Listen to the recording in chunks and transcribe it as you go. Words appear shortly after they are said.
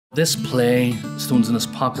This play, Stones in His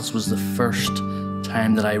Pockets, was the first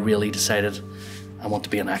time that I really decided I want to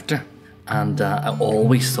be an actor. And I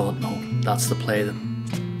always thought, no, that's the play that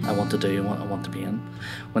I want to do, I want to be in.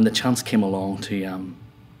 When the chance came along to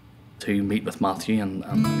meet with Matthew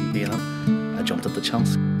and be in it, I jumped at the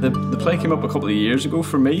chance. The play came up a couple of years ago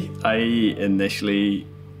for me. I initially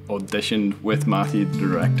auditioned with Matthew, the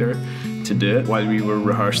director, to do it. While we were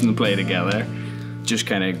rehearsing the play together, just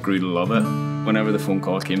kind of grew to love it. Whenever the phone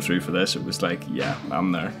call came through for this, it was like, yeah,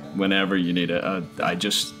 I'm there. Whenever you need it, I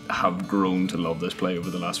just have grown to love this play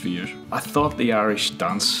over the last few years. I thought the Irish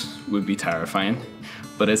dance would be terrifying,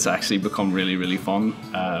 but it's actually become really, really fun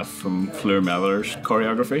from Fleur Miller's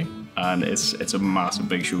choreography. And it's a massive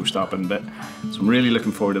big show-stopping bit. So I'm really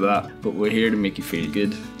looking forward to that. But we're here to make you feel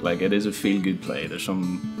good. Like, it is a feel-good play. There's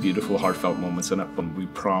some beautiful, heartfelt moments in it, but we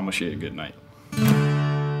promise you a good night.